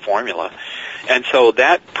artificial formula. And so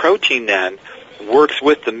that protein then works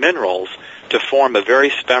with the minerals to form a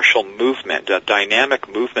very special movement, a dynamic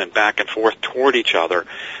movement back and forth toward each other,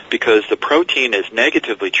 because the protein is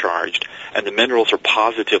negatively charged and the minerals are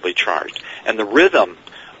positively charged. And the rhythm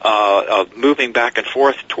of moving back and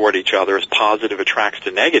forth toward each other as positive attracts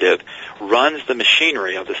to negative runs the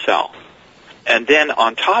machinery of the cell. And then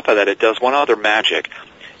on top of that, it does one other magic.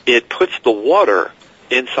 It puts the water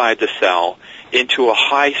inside the cell into a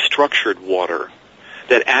high-structured water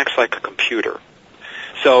that acts like a computer.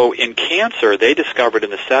 So in cancer, they discovered in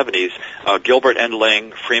the 70s, Gilbert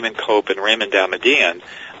Ling, Freeman Cope, and Raymond Damadian,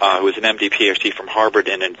 who was an MD, PhD from Harvard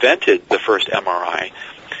and invented the first MRI,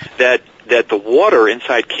 that the water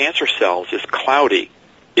inside cancer cells is cloudy.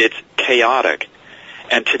 It's chaotic.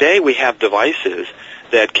 And today we have devices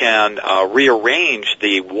that can rearrange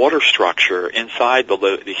the water structure inside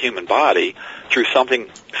the human body through something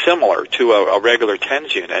similar to a regular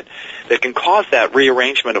TENS unit that can cause that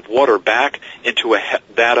rearrangement of water back into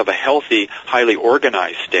that of a healthy, highly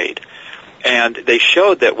organized state. And they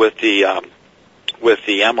showed that with the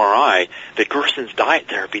MRI that Gerson's diet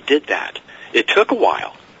therapy did that. It took a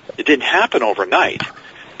while. It didn't happen overnight.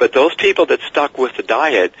 But those people that stuck with the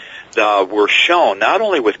diet were shown, not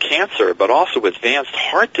only with cancer, but also with advanced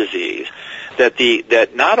heart disease, that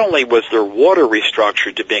not only was their water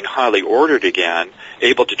restructured to being highly ordered again,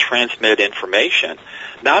 able to transmit information,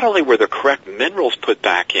 not only were the correct minerals put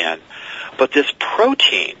back in, but this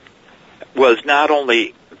protein was not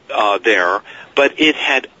only there, but it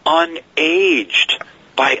had unaged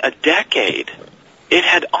by a decade. It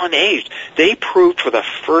had unaged. They proved for the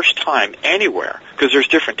first time anywhere, because there's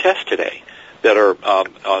different tests today that are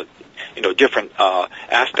different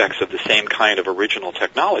aspects of the same kind of original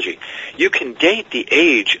technology. You can date the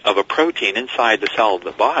age of a protein inside the cell of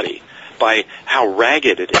the body by how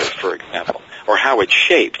ragged it is, for example, or how it's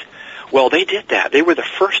shaped. Well, they did that. They were the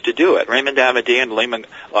first to do it. Raymond Damadian,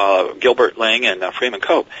 Gilbert Ling, and Freeman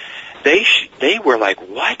Cope. They were like,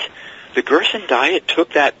 what? The Gerson diet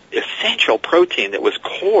took that essential protein that was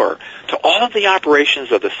core to all of the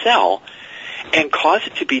operations of the cell and caused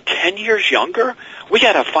it to be 10 years younger? We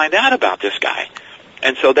got to find out about this guy.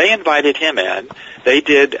 And so they invited him in. They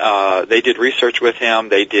did research with him.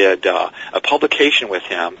 They did a publication with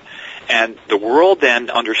him. And the world then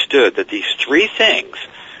understood that these three things,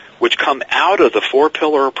 which come out of the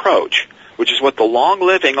four-pillar approach, which is what the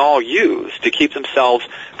long-living all use to keep themselves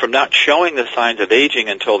from not showing the signs of aging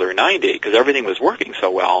until they're 90, because everything was working so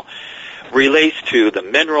well, relates to the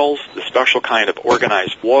minerals, the special kind of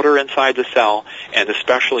organized water inside the cell, and the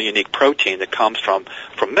special unique protein that comes from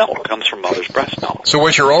milk, comes from mother's breast milk. So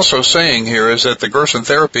what you're also saying here is that the Gerson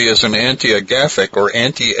therapy is an anti-agaphic or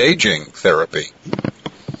anti-aging therapy.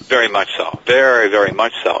 Very much so. Very, very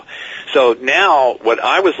much so. So now what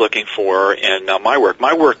I was looking for in my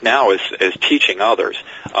work now is teaching others.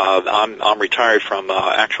 I'm retired from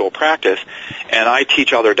actual practice, and I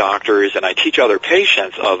teach other doctors and I teach other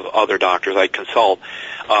patients of other doctors I consult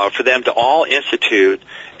for them to all institute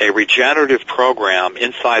a regenerative program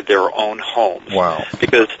inside their own homes. Wow.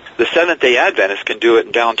 Because the Seventh-day Adventists can do it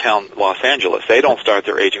in downtown Los Angeles. They don't start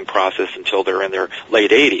their aging process until they're in their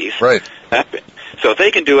late 80s. Right. So if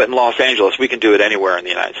they can do it in Los Angeles, we can do it anywhere in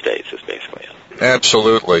the United States, is basically it.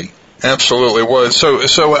 Absolutely. Absolutely was. So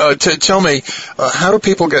tell me, how do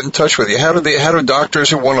people get in touch with you? How do doctors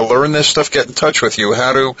who want to learn this stuff get in touch with you?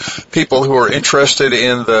 How do people who are interested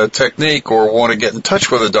in the technique or want to get in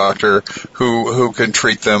touch with a doctor who can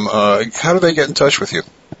treat them, how do they get in touch with you?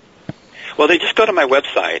 Well, they just go to my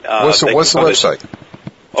website. What's the website?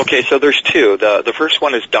 Okay, so there's two. The first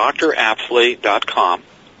one is drapsley.com.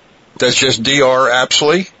 That's just Dr.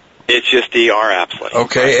 Apsley? It's just Dr. Apsley.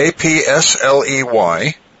 Okay,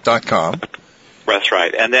 APSLEY.com. That's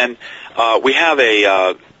right. And then we have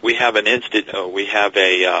an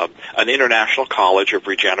international college of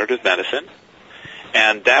regenerative medicine,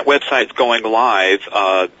 and that website's going live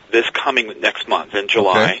this coming next month in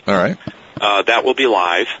July. Okay. All right. That will be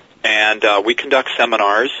live, and we conduct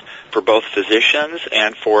seminars for both physicians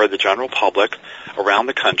and for the general public around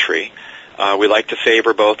the country. We like to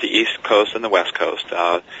favor both the East Coast and the West Coast.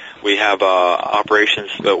 We have operations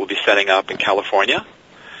that we'll be setting up in California,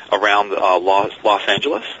 around Los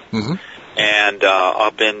Angeles, mm-hmm. and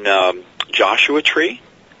up in Joshua Tree,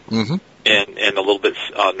 mm-hmm. in a little bit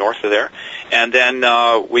north of there. And then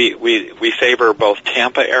we favor both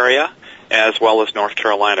Tampa area as well as North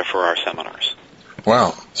Carolina for our seminars.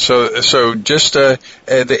 Wow. So just the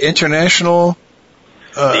international...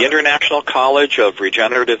 the International College of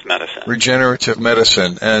Regenerative Medicine. Regenerative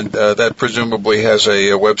Medicine, and that presumably has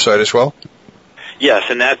a website as well? Yes,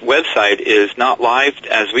 and that website is not live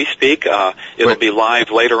as we speak. It'll be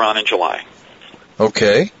live later on in July.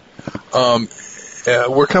 Okay.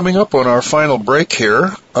 We're coming up on our final break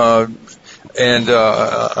here, and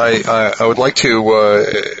I would like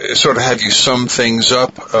to sort of have you sum things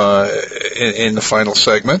up in the final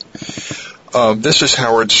segment. This is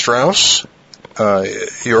Howard Strauss,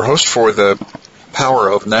 your host for the Power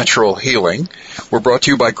of Natural Healing. We're brought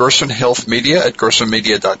to you by Gerson Health Media at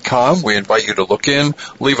gersonmedia.com. We invite you to look in,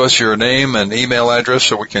 leave us your name and email address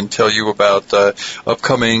so we can tell you about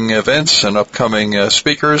upcoming events and upcoming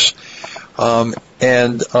speakers. And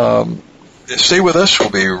stay with us. We'll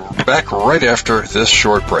be back right after this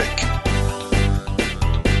short break.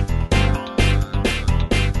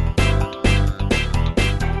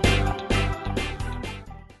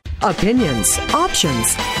 Opinions,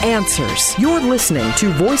 options, answers. You're listening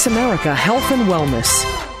to Voice America Health and Wellness.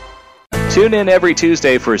 Tune in every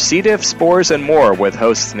Tuesday for C. diff, spores, and more with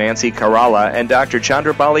hosts Nancy Caralla and Dr.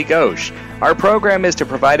 Chandrabali Ghosh. Our program is to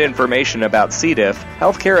provide information about C. diff,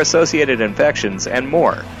 healthcare-associated infections, and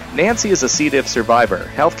more. Nancy is a C. diff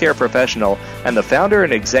survivor, healthcare professional, and the founder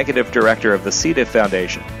and executive director of the C. diff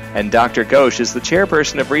Foundation. And Dr. Ghosh is the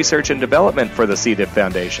chairperson of research and development for the C. diff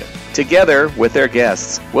Foundation. Together, with their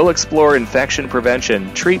guests, we'll explore infection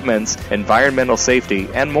prevention, treatments, environmental safety,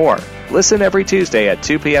 and more. Listen every Tuesday at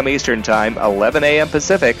 2 p.m. Eastern Time, 11 a.m.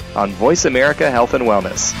 Pacific on Voice America Health and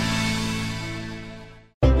Wellness.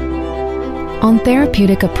 On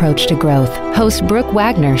Therapeutic Approach to Growth, host Brooke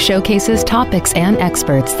Wagner showcases topics and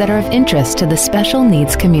experts that are of interest to the special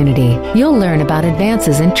needs community. You'll learn about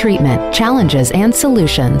advances in treatment, challenges, and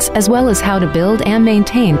solutions, as well as how to build and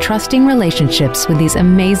maintain trusting relationships with these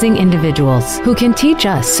amazing individuals who can teach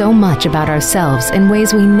us so much about ourselves in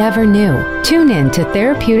ways we never knew. Tune in to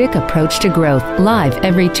Therapeutic Approach to Growth, live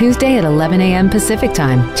every Tuesday at 11 a.m. Pacific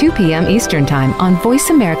Time, 2 p.m. Eastern Time on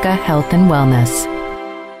Voice America Health and Wellness.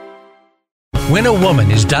 When a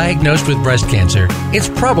woman is diagnosed with breast cancer, it's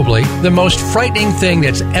probably the most frightening thing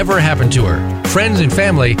that's ever happened to her. Friends and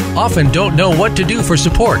family often don't know what to do for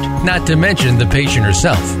support, not to mention the patient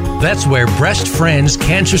herself. That's where Breast Friends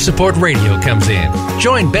Cancer Support Radio comes in.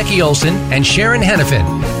 Join Becky Olson and Sharon Hennepin,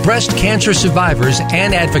 breast cancer survivors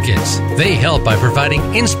and advocates. They help by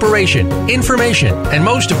providing inspiration, information, and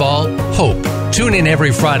most of all, hope. Tune in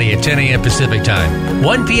every Friday at 10 a.m. Pacific Time,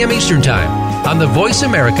 1 p.m. Eastern Time on the Voice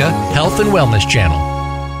America Health and Wellness Channel.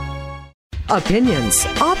 Opinions,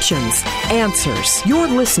 options, answers. You're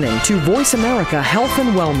listening to Voice America Health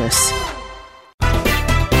and Wellness.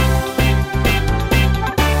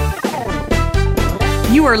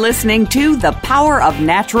 You are listening to The Power of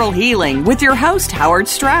Natural Healing with your host, Howard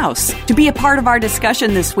Strauss. To be a part of our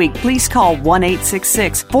discussion this week, please call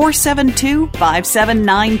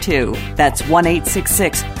 1-866-472-5792. That's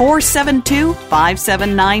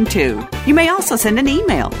 1-866-472-5792. You may also send an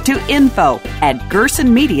email to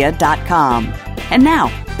info@gersonmedia.com. And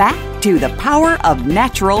now, back to The Power of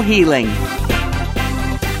Natural Healing.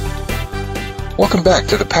 Welcome back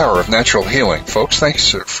to The Power of Natural Healing. Folks,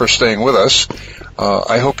 thanks for staying with us.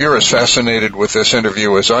 I hope you're as fascinated with this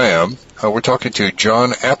interview as I am. We're talking to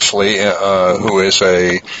John Apsley, who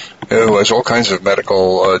has all kinds of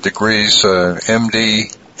medical degrees,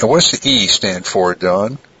 MD. And what's the E stand for,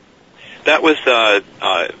 Don? That was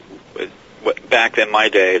back in my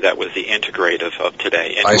day. That was the integrative of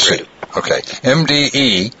today. Integrative. I see. Okay,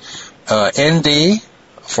 MDE, ND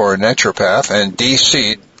for naturopath, and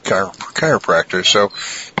DC. Chiropractor, so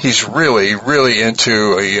he's really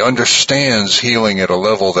he understands healing at a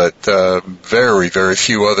level that very, very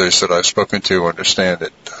few others that I've spoken to understand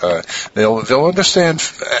it. They'll understand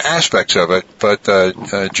aspects of it, but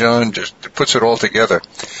John just puts it all together.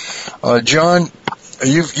 John,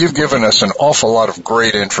 you've given us an awful lot of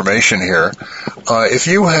great information here. If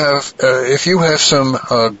you have some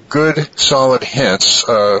good solid hints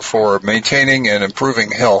for maintaining and improving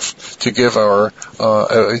health to give our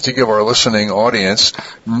listening audience,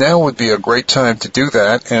 now would be a great time to do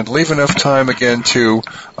that, and leave enough time again to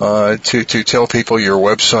tell people your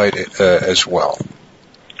website as well.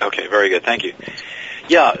 Okay, very good. Thank you.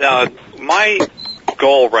 Yeah, my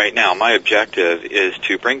goal right now, my objective, is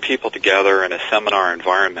to bring people together in a seminar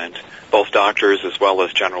environment, both doctors as well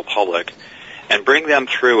as general public, and bring them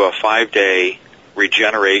through a 5-day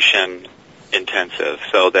regeneration intensive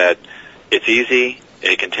so that it's easy,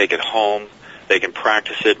 they can take it home, they can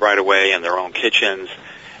practice it right away in their own kitchens,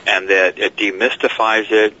 and that it demystifies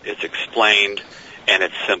it, it's explained, and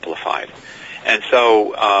it's simplified. And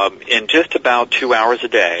so in just about 2 hours a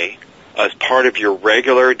day, as part of your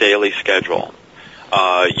regular daily schedule,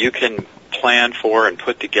 you can plan for and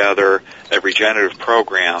put together a regenerative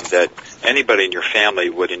program that anybody in your family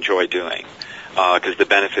would enjoy doing because the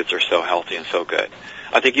benefits are so healthy and so good.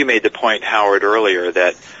 I think you made the point, Howard, earlier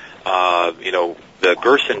that the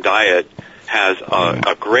Gerson diet has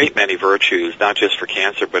a great many virtues, not just for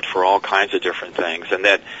cancer, but for all kinds of different things. And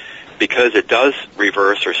that because it does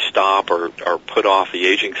reverse or stop or put off the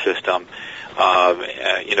aging system,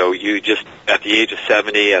 you just, at the age of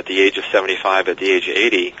 70, at the age of 75, at the age of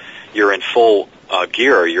 80, you're in full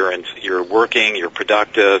gear. You're working, you're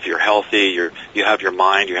productive, you're healthy, you have your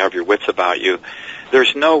mind, you have your wits about you.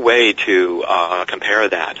 There's no way to compare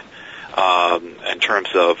that in terms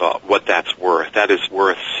of what that's worth. That is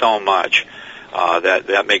worth so much.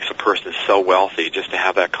 That makes a person so wealthy just to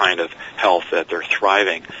have that kind of health, that they're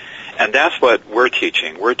thriving. And that's what we're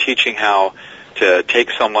teaching. We're teaching how to take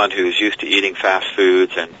someone who's used to eating fast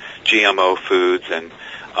foods and GMO foods and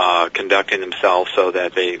conducting themselves so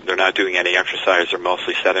that they're not doing any exercise, they're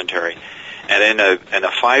mostly sedentary. And in a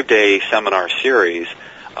 5-day seminar series,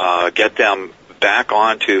 get them back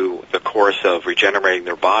onto the course of regenerating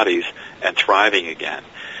their bodies and thriving again.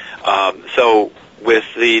 So with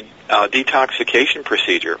the detoxification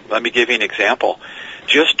procedure, let me give you an example.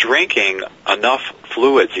 Just drinking enough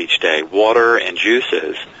fluids each day, water and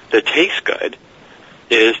juices, that taste good,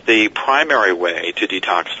 is the primary way to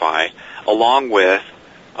detoxify, along with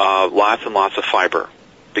lots and lots of fiber.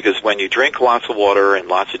 Because when you drink lots of water and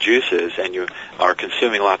lots of juices and you are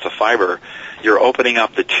consuming lots of fiber, you're opening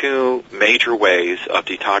up the two major ways of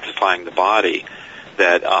detoxifying the body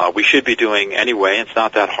that we should be doing anyway. It's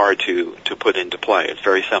not that hard to put into play. It's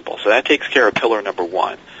very simple. So that takes care of pillar number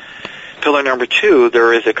one. Pillar number two,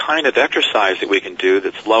 there is a kind of exercise that we can do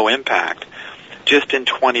that's low impact, just in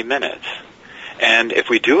 20 minutes. And if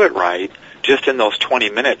we do it right, just in those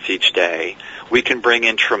 20 minutes each day, we can bring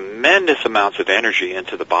in tremendous amounts of energy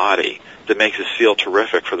into the body that makes us feel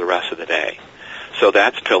terrific for the rest of the day. So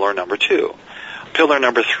that's pillar number two. Pillar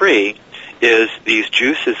number three is these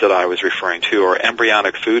juices that I was referring to, or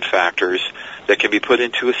embryonic food factors that can be put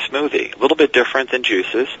into a smoothie. A little bit different than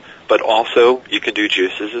juices, but also you can do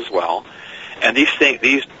juices as well. And these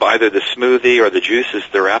either the smoothie or the juices,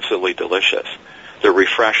 they're absolutely delicious. They're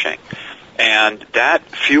refreshing. And that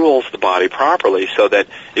fuels the body properly, so that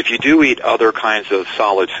if you do eat other kinds of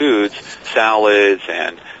solid foods, salads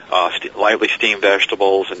and lightly steamed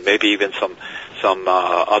vegetables, and maybe even some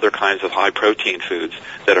other kinds of high-protein foods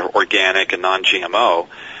that are organic and non-GMO,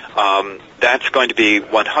 that's going to be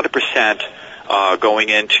 100% going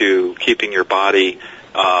into keeping your body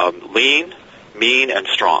lean, mean, and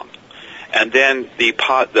strong. And then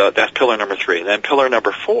that's pillar number three. And then pillar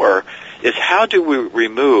number four is, how do we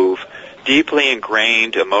remove deeply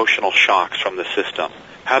ingrained emotional shocks from the system?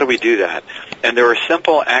 How do we do that? And there are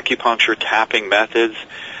simple acupuncture tapping methods.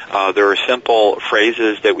 There are simple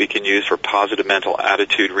phrases that we can use for positive mental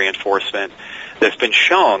attitude reinforcement that's been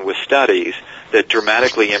shown with studies that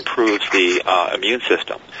dramatically improves the immune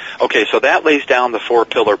system. Okay, so that lays down the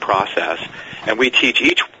 4-pillar process, and we teach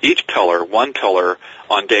each pillar, one pillar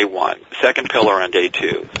on day 1, second pillar on day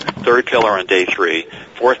 2, third pillar on day 3,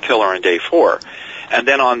 fourth pillar on day 4. And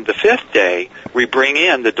then on the 5th day, we bring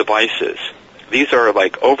in the devices. These are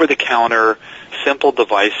like over-the-counter, simple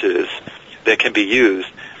devices that can be used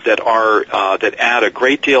that add a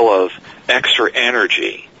great deal of extra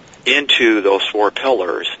energy into those 4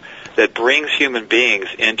 pillars, that brings human beings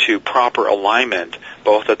into proper alignment,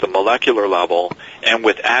 both at the molecular level and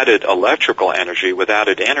with added electrical energy, with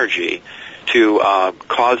added energy, to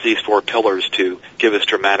cause these 4 pillars to give us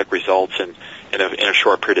dramatic results in a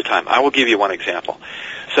short period of time. I will give you one example.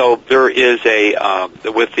 So there is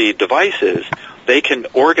with the devices, they can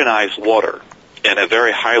organize water in a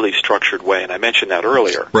very highly structured way, and I mentioned that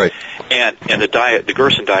earlier. Right. And the diet, the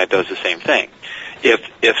Gerson diet, does the same thing.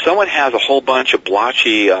 If someone has a whole bunch of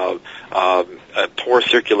blotchy, poor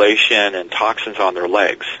circulation and toxins on their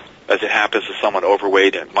legs, as it happens to someone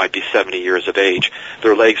overweight and might be 70 years of age,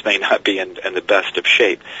 their legs may not be in the best of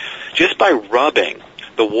shape. Just by rubbing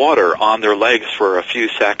the water on their legs for a few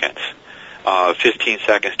seconds, 15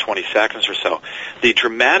 seconds, 20 seconds or so, the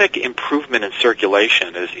dramatic improvement in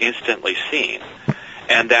circulation is instantly seen.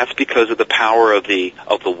 And that's because of the power of the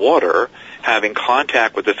water having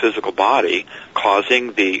contact with the physical body,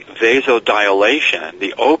 causing the vasodilation,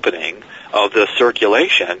 the opening of the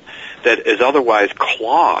circulation that is otherwise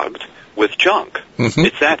clogged with junk. Mm-hmm.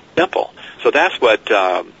 It's that simple. So that's what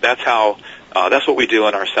we do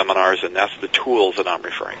in our seminars, and that's the tools that I'm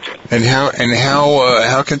referring to. And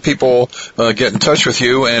how can people get in touch with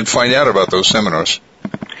you and find out about those seminars?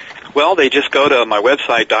 Well, they just go to my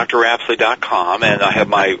website, drapsley.com, and I have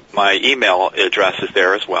my email addresses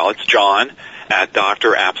there as well. It's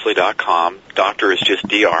john@drapsley.com. Doctor is just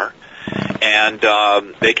DR. And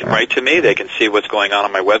they can write to me. They can see what's going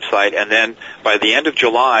on my website. And then by the end of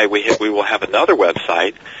July, we will have another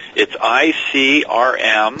website. It's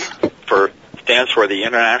ICRM, stands for the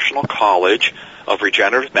International College of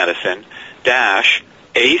Regenerative Medicine,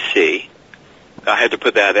 -AC. I had to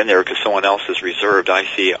put that in there because someone else has reserved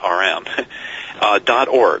ICRM,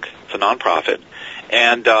 .org. It's a nonprofit.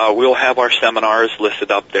 And we'll have our seminars listed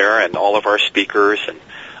up there and all of our speakers and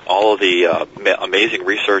all of the amazing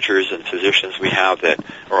researchers and physicians we have that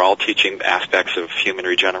are all teaching aspects of human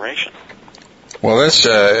regeneration. Well,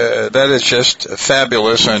 that is just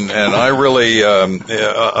fabulous, and I really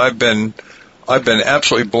I've been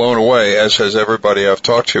absolutely blown away, as has everybody I've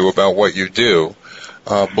talked to, about what you do.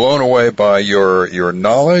 Blown away by your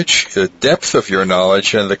knowledge, the depth of your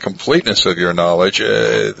knowledge, and the completeness of your knowledge,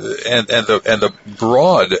 and the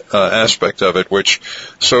broad aspect of it, which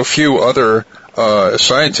so few other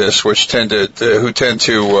scientists, who tend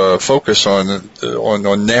to focus on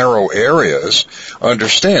narrow areas,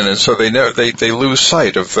 understand, and so they lose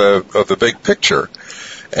sight of the big picture.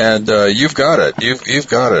 And you've got it. You've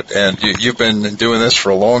got it, and you've been doing this for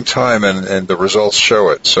a long time, and the results show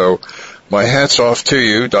it. So, my hat's off to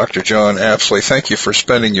you, Dr. John Apsley. Thank you for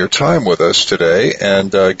spending your time with us today and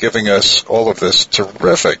giving us all of this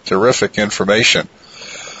terrific information.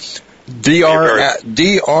 Dr.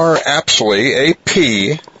 Apsley,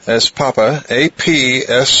 A-P as Papa,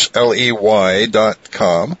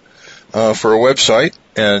 APSLEY.com for a website,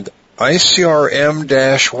 and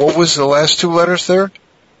ICRM what was the last two letters there?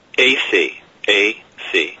 AC.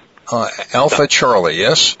 Alpha Charlie,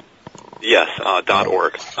 yes? Yes,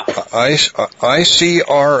 .org.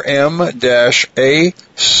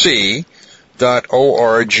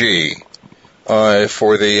 ICRM-AC.org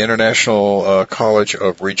for the International College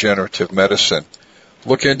of Regenerative Medicine.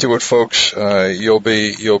 Look into it, folks. You'll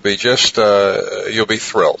be thrilled.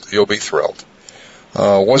 You'll be thrilled.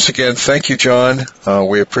 Once again, thank you, John.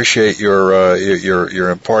 We appreciate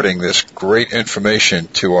your imparting this great information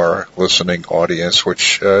to our listening audience,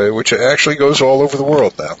 which actually goes all over the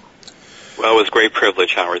world now. Well, it was a great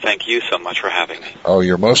privilege, Howard. Thank you so much for having me. Oh,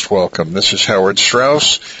 you're most welcome. This is Howard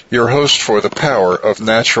Strauss, your host for The Power of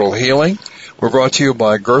Natural Healing. We're brought to you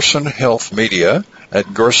by Gerson Health Media at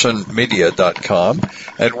gersonmedia.com,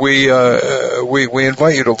 and we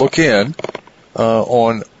invite you to look in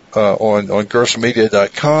on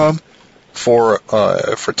gersonmedia.com for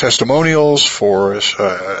testimonials, for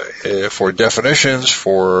definitions,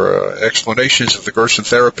 for explanations of the Gerson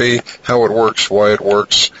Therapy, how it works, why it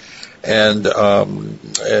works, and how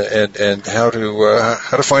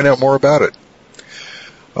to find out more about it.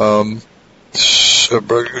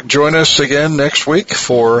 Join us again next week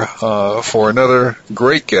for another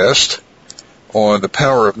great guest on the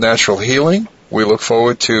power of natural healing. We look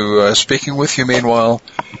forward to speaking with you. Meanwhile,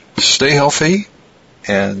 stay healthy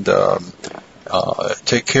and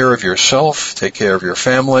take care of yourself, take care of your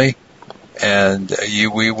family, and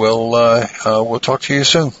we'll talk to you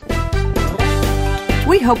soon.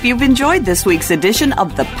 We hope you've enjoyed this week's edition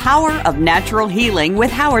of The Power of Natural Healing with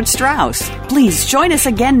Howard Strauss. Please join us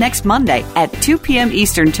again next Monday at 2 p.m.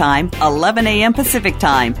 Eastern Time, 11 a.m. Pacific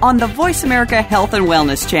Time on the Voice America Health and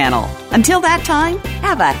Wellness Channel. Until that time,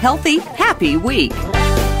 have a healthy, happy week.